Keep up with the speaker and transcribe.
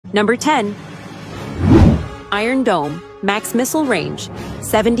Number 10. Iron Dome, max missile range,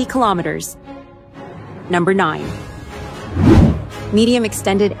 70 kilometers. Number 9. Medium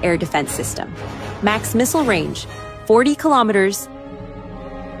Extended Air Defense System, max missile range, 40 kilometers.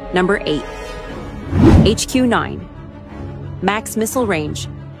 Number 8. HQ-9, max missile range,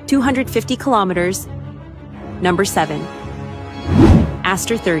 250 kilometers. Number 7.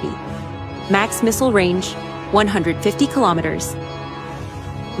 Aster 30, max missile range, 150 kilometers.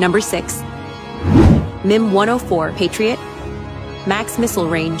 Number 6. MIM-104 Patriot, max missile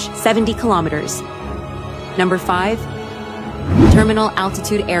range, 70 kilometers. Number 5. Terminal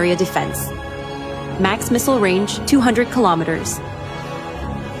Altitude Area Defense, max missile range, 200 kilometers.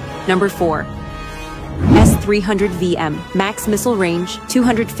 Number 4. S-300VM, max missile range,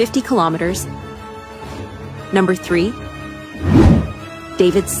 250 kilometers. Number 3.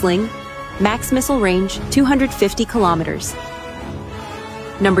 David Sling, max missile range, 250 kilometers.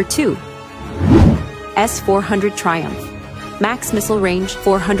 Number 2. S-400 Triumph, max missile range,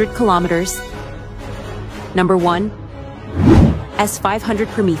 400 kilometers. Number 1. S-500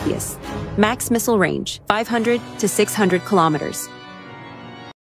 Prometheus, max missile range, 500 to 600 kilometers.